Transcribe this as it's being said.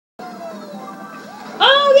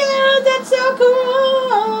yeah, that's so cool!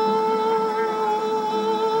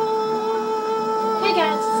 Hey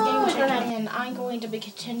guys, it's Game Chicken, and I'm going to be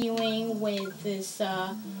continuing with this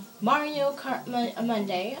Mario Kart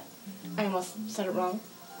Monday. I almost said it wrong.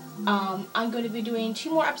 I'm going to be doing 2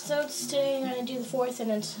 more episodes. Today I'm going to do the 4th, and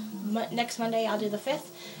then next Monday I'll do the 5th.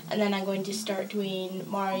 And then I'm going to start doing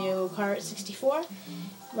Mario Kart 64.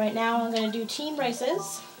 Right now I'm going to do team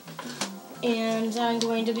races. And I'm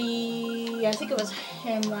going to be, I think it was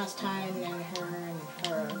him last time, and her, and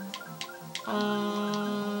her.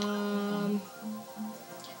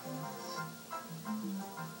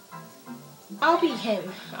 I'll be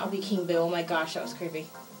him. I'll be King Boo. Oh my gosh, that was creepy.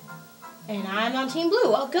 And I'm on Team Blue.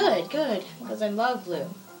 Oh, good, good. Because I love blue.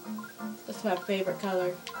 That's my favorite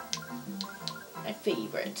color. My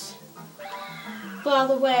favorite. By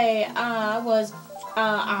the way, I was,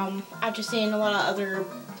 after seeing a lot of other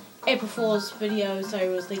April Fool's videos, I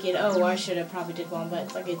was thinking, oh, I should have probably did one, but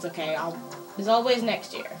it's like, it's okay. There's always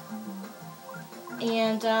next year.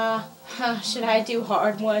 And, should I do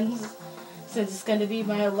hard ones? Since it's going to be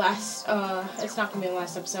my last, it's not going to be my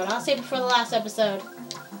last episode. I'll save it for the last episode.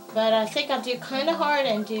 But I think I'll do kind of hard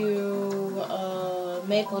and do,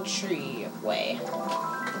 Maple Tree Way.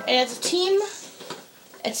 And it's a team.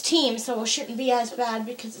 It's team, so it shouldn't be as bad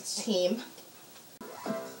because it's team.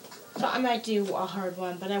 So I might do a hard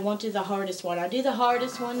one, but I won't do the hardest one. I'll do the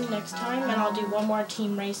hardest one next time, and I'll do one more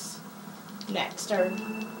team race next, or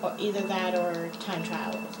either that or time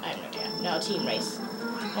trial. I have no idea. No, team race.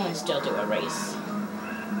 I want to still do a race.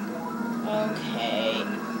 Okay.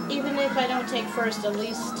 Even if I don't take first, at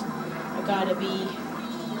least I gotta be.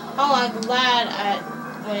 Oh, I'm glad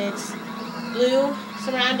when it's blue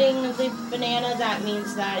surrounding the banana, that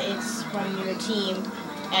means that it's from your team,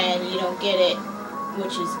 and you don't get it.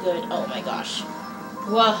 Which is good. Oh my gosh.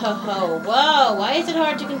 Whoa, whoa. Why is it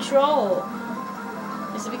hard to control?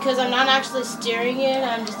 Is it because I'm not actually steering it?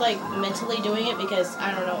 I'm just like mentally doing it because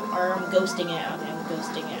I don't know. Or I'm ghosting it. Okay, I'm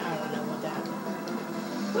ghosting it. I don't know what that.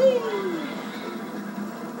 Whee!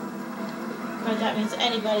 But that means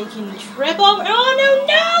anybody can trip over. Oh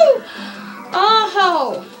no!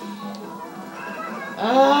 Oh!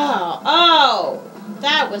 Oh!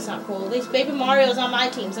 That was not cool. At least Baby Mario's on my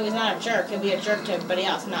team, so he's not a jerk. He'll be a jerk to everybody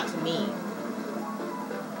else, not to me.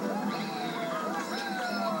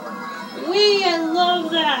 Wee, I love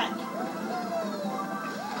that.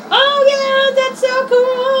 Oh yeah, that's so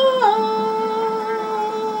cool.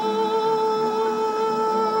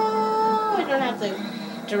 I don't have to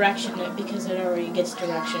direction it because it already gets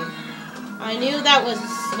direction. I knew that was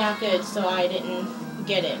not good, so I didn't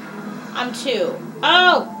get it. I'm 2.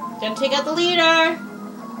 Oh! Gonna take out the leader.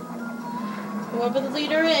 Whoever the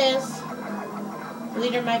leader is. The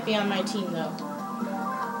leader might be on my team, though.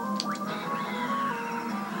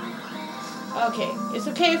 Okay. It's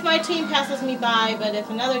okay if my team passes me by, but if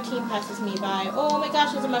another team passes me by... Oh my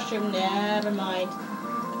gosh, there's a mushroom. Never mind.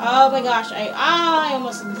 Oh my gosh, I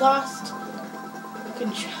almost lost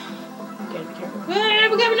control. Gotta be careful.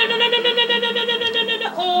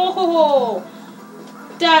 Oh!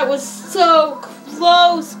 That was so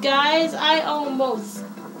close, guys. I almost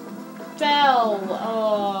fell.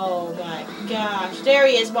 Oh my gosh. There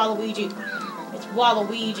he is, Waluigi. It's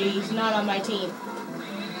Waluigi. He's not on my team.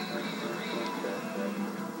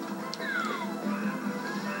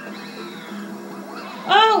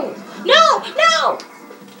 Oh! No! No!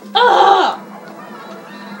 Oh!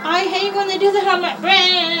 I hate when they do that on my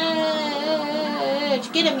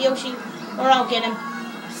bridge. Get him, Yoshi. Or I'll get him.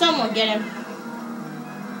 Someone get him.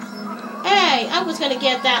 Hey, I was gonna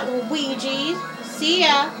get that Luigi. See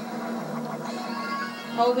ya.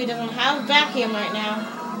 Hope he doesn't have a vacuum right now.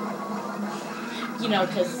 You know,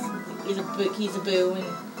 because he's a boo, and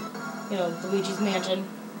you know, Luigi's Mansion.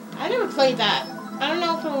 I never played that. I don't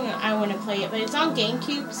know if I want to play it, but it's on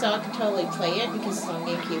GameCube, so I can totally play it because it's on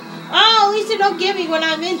GameCube. Oh, at least they don't give me when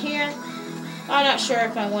I'm in here. I'm not sure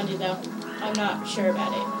if I want to though. I'm not sure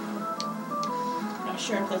about it. Not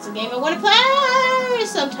sure if that's a game I want to play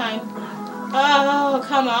sometime. Oh,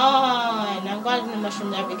 come on. I'm glad there's a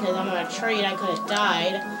mushroom there because I'm on a tree and I could have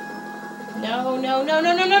died. No.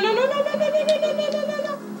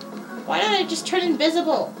 Why don't I just turn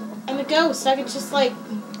invisible? I'm a ghost. I could just, like,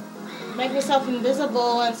 make myself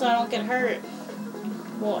invisible and so I don't get hurt.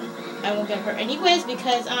 Well, I won't get hurt anyways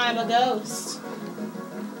because I'm a ghost.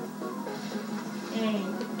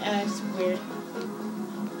 That's weird.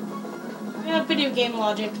 Yeah, video game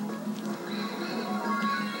logic.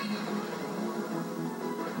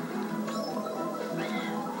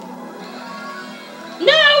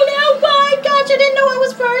 I didn't know I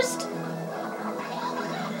was first.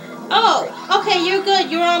 Oh, okay, you're good.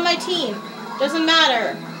 You're on my team. Doesn't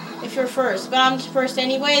matter. if you're first. But I'm first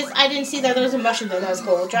anyways. I didn't see that there was a mushroom there. That was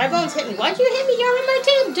cool. Dry Bones hit me. Why'd you hit me? You're on my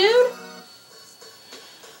team, dude.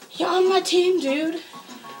 You're on my team, dude.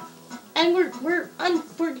 And we're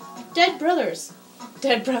dead brothers.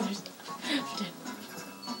 Dead brothers. Dead.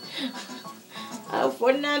 Oh,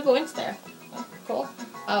 49 points there. Oh, cool.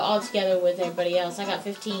 Oh, all together with everybody else. I got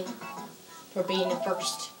 15 for being in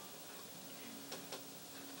first.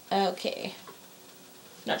 Okay.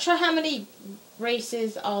 Not sure how many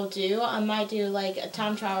races I'll do. I might do like a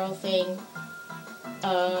time trial thing.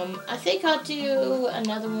 I think I'll do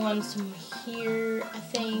another one from here. I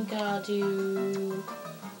think I'll do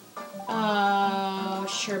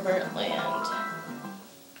Sherbert Land.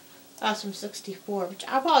 That's from 64, which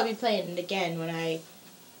I'll probably be playing it again when I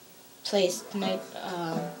play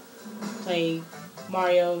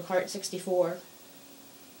Mario Kart 64.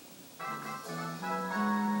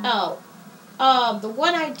 Oh, the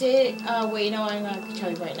one I did. Wait, no, I'm gonna tell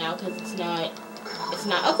you right now because it's not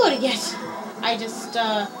uploaded yet. I just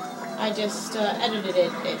edited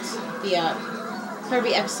it. It's the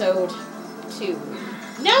Kirby episode 2.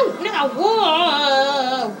 No,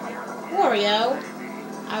 whoa, Wario.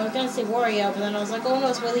 I was gonna say Wario, but then I was like, oh no,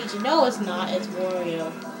 it's Waluigi. No, it's not. It's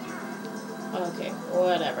Wario. Okay,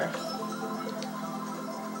 whatever.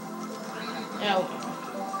 No.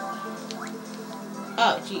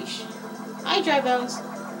 Oh, jeez. Hi, Dry Bones.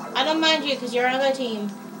 I don't mind you because you're on my team.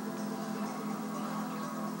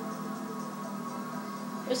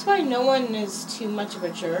 That's why no one is too much of a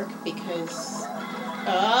jerk because...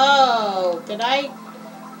 Oh, did I...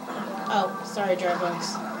 Oh, sorry, Dry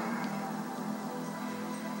Bones.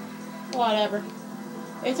 Whatever.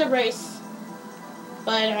 It's a race.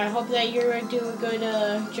 But I hope that you're doing a good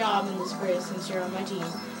job in this race since you're on my team.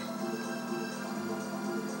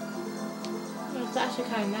 It's actually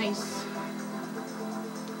kind of nice.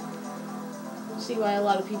 See why a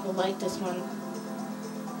lot of people like this one.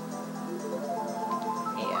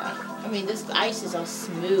 Yeah. I mean, this ice is all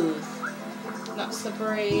smooth. Not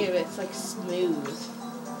slippery, but it's like smooth.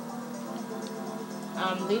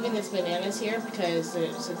 I'm leaving this bananas here because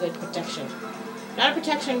it's a good protection. Not a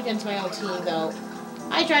protection against my own team, though.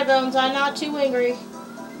 Hi, Dry Bones. I'm not too angry.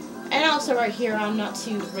 And also right here, I'm not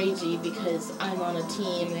too ragey because I'm on a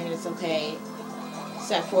team and it's okay.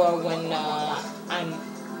 Except for when I'm,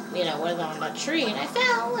 you know, was on a tree and I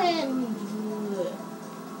fell and,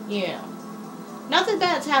 you know. Nothing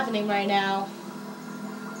bad's happening right now.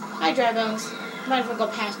 Hi, Dry Bones. Might as well go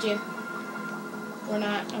past you. Or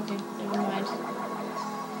not. Okay, never mind.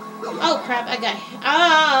 Oh, crap, I got...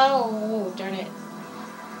 Oh, darn it.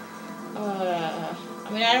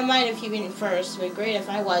 I mean, I don't mind if you get in first. It would be great if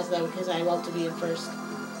I was, though, because I love to be in first.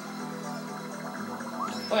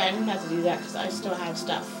 Wait, I don't have to do that, because I still have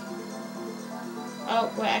stuff.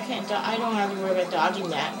 Oh, wait, I can't... I don't have to worry about dodging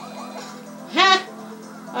that. Ha!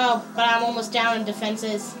 Oh, but I'm almost down in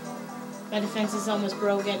defenses. My defense is almost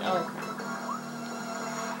broken. Oh, crap.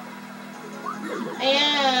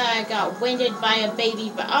 And I got winded by a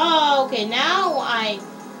baby. But oh, okay. Now I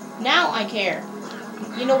care.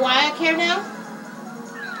 You know why I care now?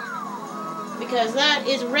 Because that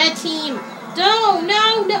is red team. No.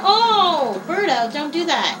 Oh, Birdo, don't do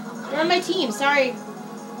that. You're on my team. Sorry.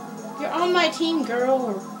 You're on my team, girl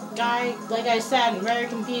or guy. Like I said, I'm very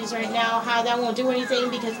confused right now how that won't do anything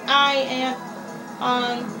because I am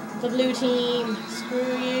on the blue team.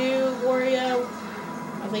 Screw you, Wario.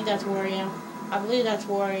 I think that's Wario. I believe that's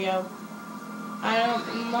Wario. I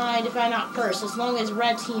don't mind if I'm not first, as long as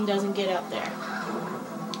red team doesn't get up there.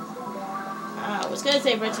 I was going to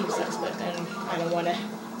say red team sucks, but then I don't want to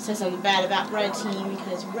say something bad about red team,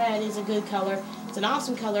 because red is a good color. It's an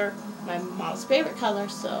awesome color. My mom's favorite color,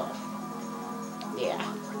 so... yeah.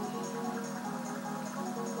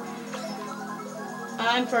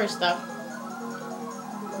 I'm first, though.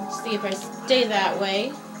 See if I stay that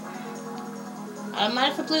way. I don't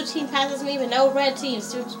mind if a blue team passes me, but no red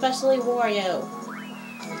teams, especially Wario.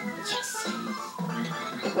 Yes!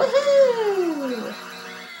 Woohoo!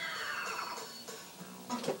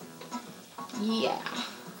 Yeah.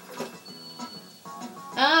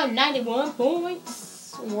 91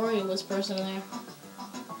 points. Wario was first in there.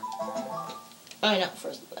 Oh, not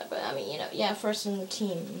first, but I mean, you know, yeah, first in the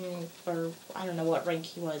team. Or, I don't know what rank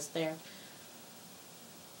he was there.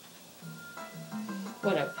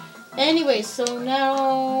 Whatever. Anyway, so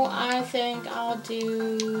now I think I'll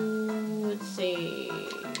do, let's see,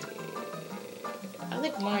 I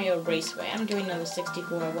think Mario Raceway. I'm doing another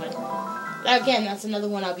 64 one. Again, that's another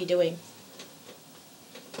one I'll be doing.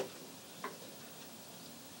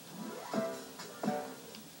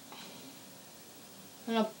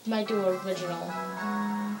 And I might do an original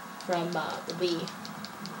from the Wii.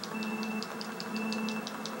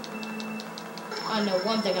 I know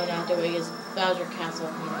one thing I'm not doing is Bowser Castle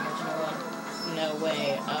from the original one. No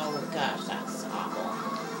way. Oh gosh, that's awful.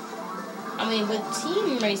 I mean, with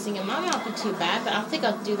team racing, it might not be too bad, but I think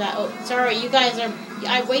I'll do that. Oh, sorry, you guys are...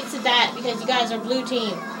 I wasted that because you guys are blue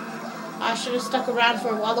team. I should have stuck around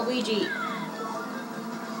for Waluigi.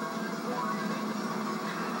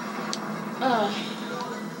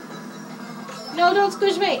 No, don't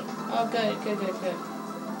squish me. Oh, good.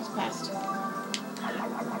 It's passed.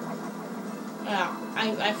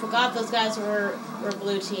 I forgot those guys were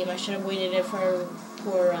blue team. I should have waited it for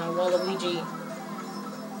Waluigi.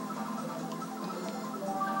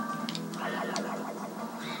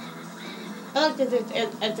 I like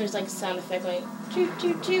that there's like a sound effect like toot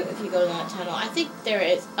toot toot if you go down that tunnel. I think there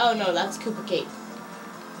is. Oh no, that's Koopa Cape.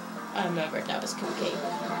 I remember that was Koopa Cape.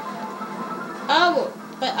 Oh,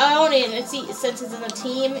 but since it's in a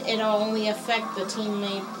team, it'll only affect the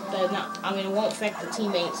teammate. It won't affect the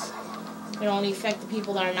teammates. It'll only affect the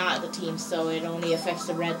people that are not the team. So it only affects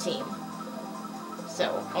the red team.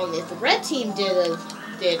 So only if the red team did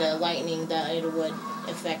a lightning, that it would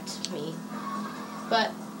affect me.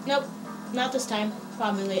 But nope. Not this time.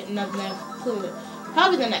 Probably the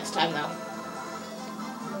next time, though.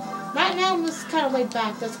 Right now, I'm just kind of laid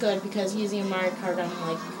back. That's good, because using a Mario Kart, I'm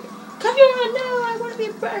like, come on, no, I want to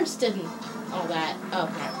be burst, and all that.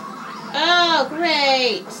 Okay. Oh,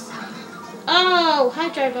 great. Oh, hi,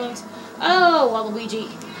 Dry Bones. Oh, Waluigi.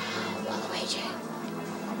 Waluigi.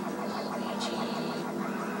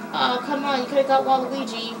 Oh, come on, you could have got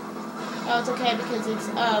Waluigi. Oh, it's okay, because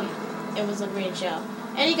it was a green shell.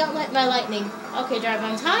 And he got my lightning. Okay, Dry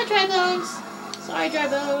Bones. Hi, Dry Bones. Sorry, Dry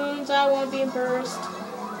Bones. I won't be in burst.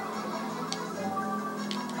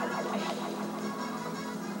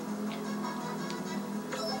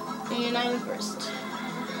 And I'm in burst.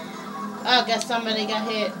 Oh, I guess somebody got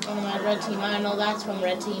hit on my red team. I know that's from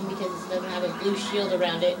red team because it doesn't have a blue shield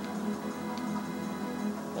around it.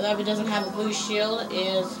 Whatever doesn't have a blue shield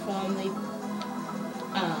is from the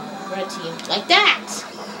red team. Like that!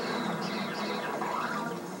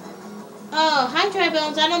 Oh, hi, Dry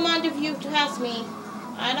Bones. I don't mind if you pass me.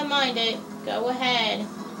 I don't mind it. Go ahead.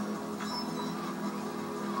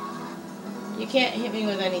 You can't hit me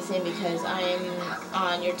with anything because I am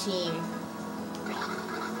on your team.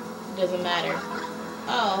 It doesn't matter.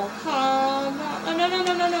 Oh, come on. Oh, no.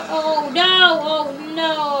 Oh, no. Oh,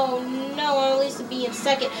 no. No, I'll at least be in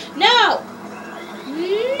second. No!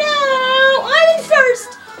 No! I'm in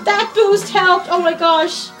first! That boost helped. Oh, my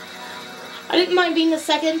gosh. I didn't mind being the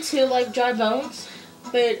second to, like, Dry Bones,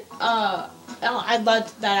 but, I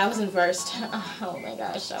loved that I was in first. Oh my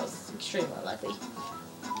gosh, I was extremely lucky.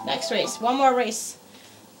 Next race, one more race,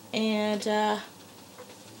 and, I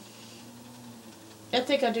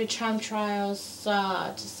think I'll do Charm Trials,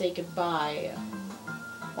 to say goodbye.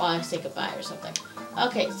 Well, I say goodbye or something.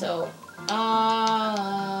 Okay, so,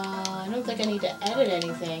 I don't think I need to edit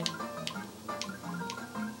anything.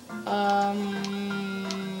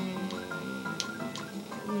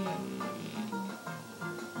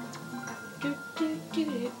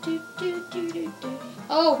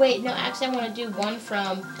 Oh, wait, no, actually I want to do one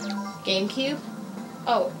from GameCube.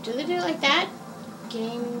 Oh, do they do it like that?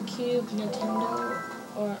 GameCube, Nintendo,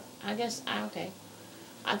 or, I guess, okay.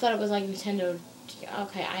 I thought it was like Nintendo.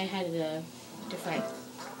 Okay, I had a different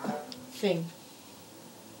thing.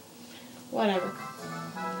 Whatever.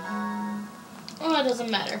 Oh, it doesn't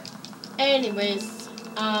matter. Anyways,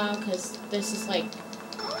 because this is like,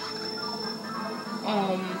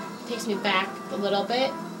 takes me back a little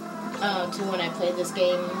bit, to when I played this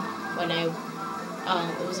game, when I,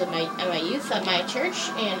 it was in my youth at my church,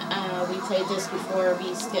 and, we played this before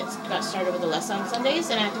we got started with the lesson on Sundays,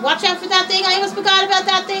 and I have to watch out for that thing. I almost forgot about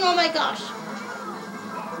that thing. Oh my gosh.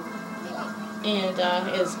 And,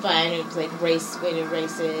 it was fun. We played weighted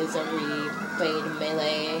races, and we played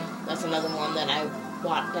Melee. That's another one that I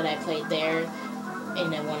played there,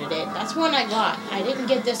 and I wanted it. That's one I got. I didn't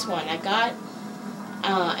get this one. I got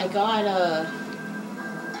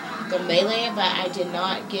the Melee, but I did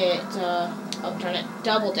not get,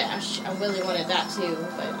 Double Dash. I really wanted that too,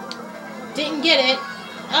 but didn't get it.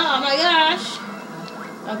 Oh my gosh.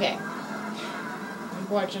 Okay.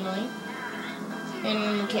 Unfortunately.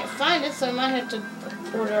 And can't find it, so I might have to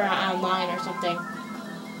order it online or something.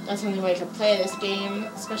 That's the only way I can play this game,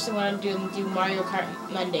 especially when I do Mario Kart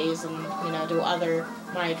Mondays and, do other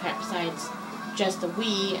Mario Kart besides just the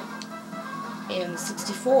Wii and the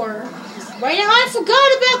 64. Right now I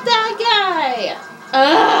forgot about that guy!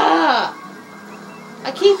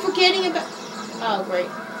 I keep forgetting about... Oh, great.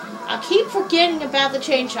 I keep forgetting about the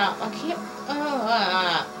chain shop. I can't...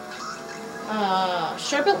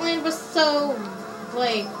 Sherbet Land was so,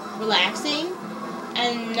 like, relaxing.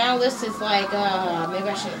 And now this is like, maybe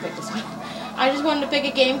I shouldn't pick this one. I just wanted to pick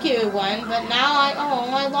a GameCube one, but now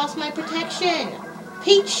I lost my protection.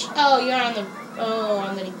 Peach! Oh, you're on the, oh,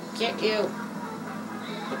 I'm gonna get you.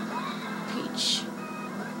 Peach.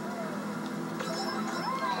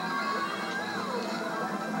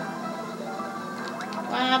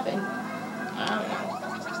 What happened? I don't know.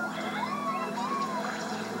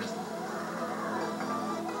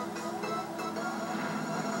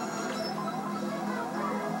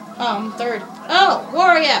 Third. Oh,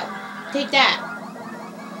 Wario! Take that.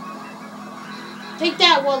 Take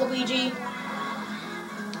that, Waluigi.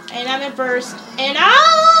 And I'm in first. And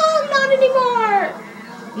oh, not anymore!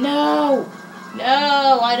 No!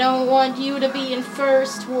 No, I don't want you to be in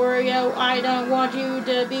first, Wario. I don't want you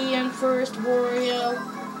to be in first, Wario.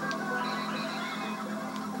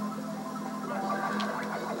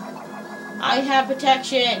 I have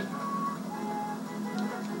protection.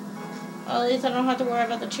 Well, at least I don't have to worry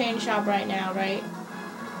about the chain shop right now, right?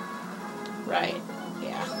 Right,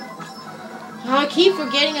 yeah. I keep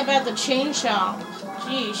forgetting about the chain shop.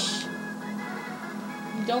 Jeez.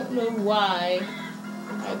 Don't know why.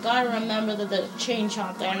 I gotta remember that the chain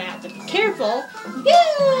shop there and I have to be careful.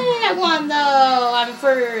 Yay! I won though! I'm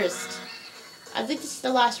first. I think this is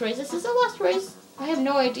the last race. This is the last race? I have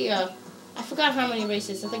no idea. I forgot how many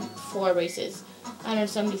races. I think 4 races.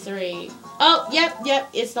 173. Oh, yep,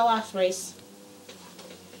 it's the last race.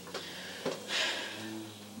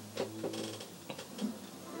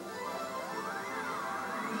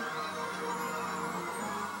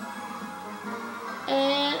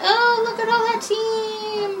 And, oh, look at all that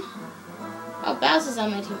team. Oh, Bowser's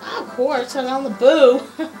on my team. Oh, of course, I'm on the Boo.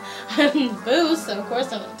 I'm the Boo, so of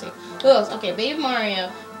course I'm on the team. Who else? Okay, Baby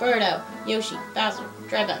Mario, Birdo, Yoshi, Bowser,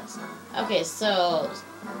 Dry Bones. Okay, so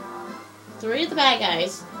 3 of the bad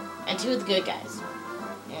guys and 2 of the good guys.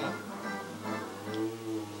 Yeah.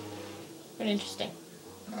 Pretty interesting.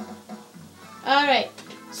 Alright,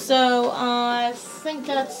 so I think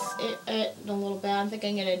that's it a little bit. I think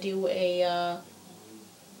I'm going to do a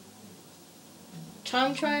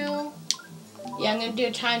time trial. Yeah, I'm going to do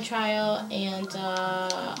a time trial, and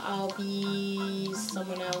I'll be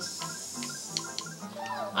someone else.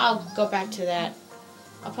 I'll go back to that.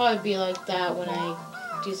 I'll probably be like that when I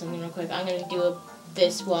do something real quick. I'm going to do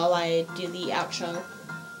this while I do the outro.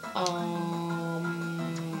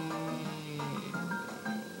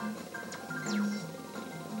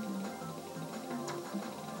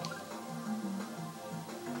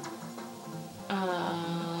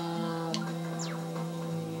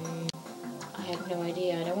 I have no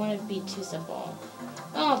idea. I don't want it to be too simple.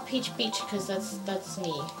 Oh, Peach Beach, because that's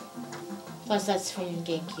me. Plus, that's from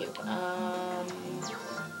GameCube.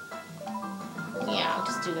 Yeah, I'll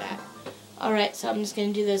just do that. Alright, so I'm just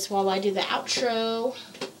going to do this while I do the outro.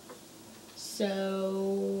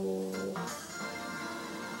 So,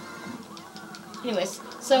 anyways,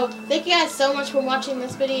 so thank you guys so much for watching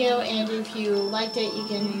this video, and if you liked it, you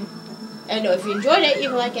can, if you enjoyed it, you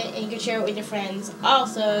can like it, and you can share it with your friends.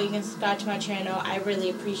 Also, you can subscribe to my channel. I really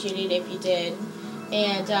appreciate it if you did.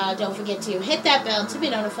 And don't forget to hit that bell to be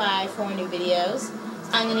notified for new videos.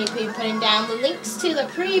 I'm going to be putting down the links to the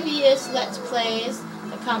previous Let's Plays,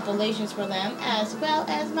 the compilations for them, as well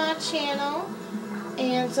as my channel.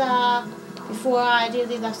 And before I do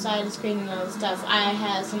the left side of the screen and all the stuff, I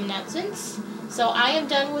have some announcements. So I am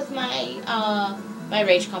done with my my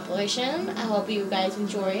Rage compilation. I hope you guys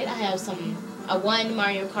enjoy it. I have one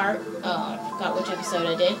Mario Kart. I forgot which episode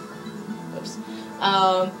I did. Oops.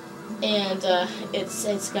 And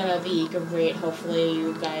it's gonna be great. Hopefully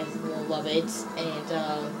you guys will love it and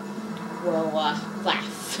will laugh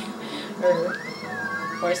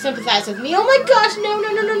or sympathize with me. Oh my gosh! No!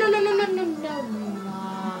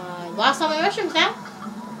 I lost all my mushrooms now.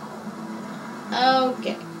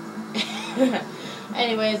 Okay.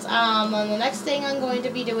 Anyways, the next thing I'm going to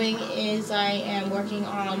be doing is I am working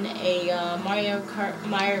on a Mario Kart,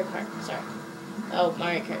 sorry. Oh,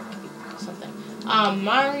 Mario Kart, something.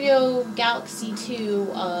 Mario Galaxy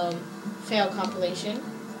 2 fail compilation.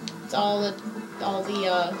 It's all the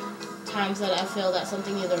times that I feel that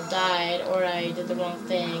something either died or I did the wrong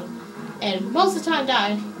thing, and most of the time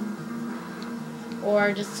died,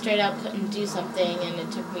 or just straight up couldn't do something and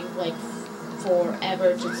it took me like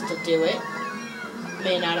forever just to do it.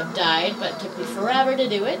 May not have died, but it took me forever to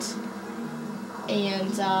do it.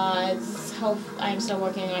 And I'm still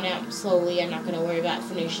working on it slowly. I'm not going to worry about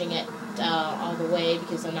finishing it all the way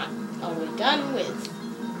because I'm not all the way done with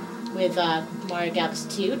Mario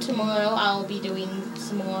Galaxy 2. Tomorrow I'll be doing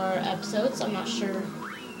some more episodes. I'm not sure.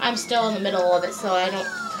 I'm still in the middle of it, so I don't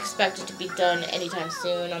expect expect it to be done anytime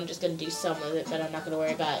soon. I'm just going to do some of it, but I'm not going to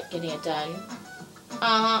worry about getting it done.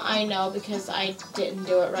 I know, because I didn't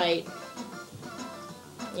do it right.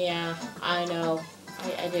 Yeah, I know.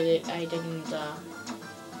 I did it. I didn't,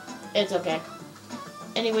 it's okay.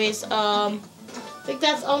 Anyways, I think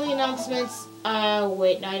that's all the announcements.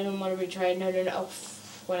 Wait, no, I didn't want to retry. No. Oh,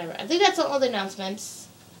 whatever. I think that's all the announcements.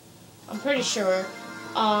 I'm pretty sure.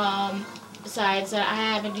 Besides that, I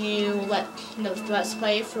have a new Let's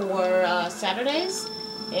Play for, Saturdays.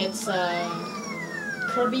 It's,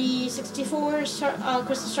 Kirby 64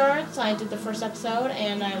 Crystal Shards. I did the first episode,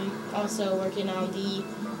 and I'm also working on the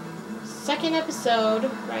second episode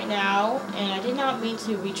right now, and I did not mean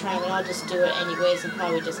to retry it. I'll just do it anyways and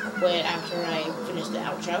probably just quit after I finish the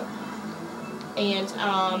outro. And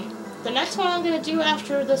the next one I'm gonna do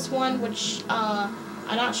after this one, which I'm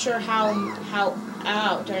not sure I'm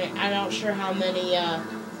not sure how many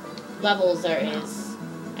levels there is.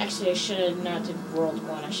 Actually, I should have not did World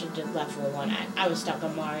 1. I should have did Level 1. I was stuck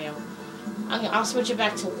on Mario. I'll switch it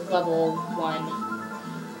back to Level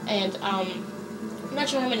 1. And I'm not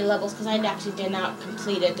sure how many levels, because I actually did not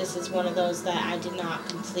complete it. This is one of those that I did not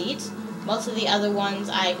complete. Most of the other ones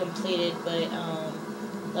I completed, but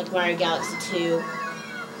like Mario Galaxy 2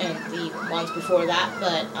 and the ones before that,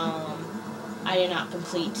 but I did not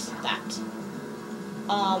complete that.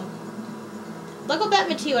 Lego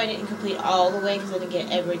Batman 2 I didn't complete all the way because I didn't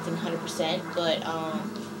get everything 100%, but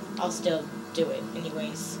I'll still do it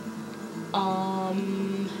anyways. I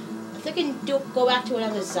think I can go back to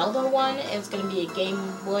another Zelda one. It's going to be a Game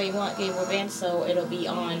Boy Advance, so it'll be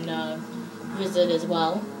on Visit as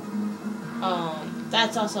well.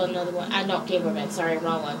 That's also another one. Not Game Boy Advance, sorry,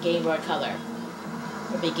 wrong one. Game Boy Color.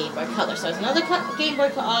 It'll be Game Boy Color. So it's another Game Boy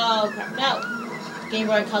Game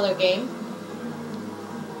Boy Color game.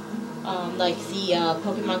 Like the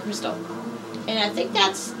Pokemon Crystal. And I think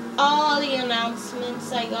that's all the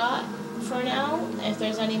announcements I got for now. If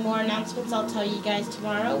there's any more announcements, I'll tell you guys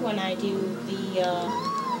tomorrow when I do the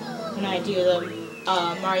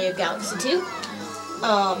Mario Galaxy 2.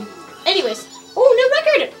 Anyways, oh, new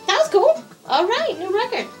record! That was cool. All right, new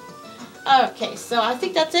record. Okay, so I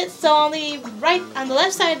think that's it. So on the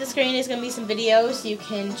left side of the screen is gonna be some videos. You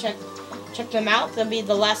can check them out. They'll be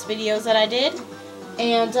the last videos that I did.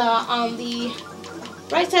 And on the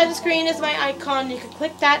right side of the screen is my icon. You can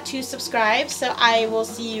click that to subscribe. So I will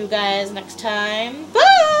see you guys next time.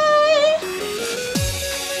 Bye!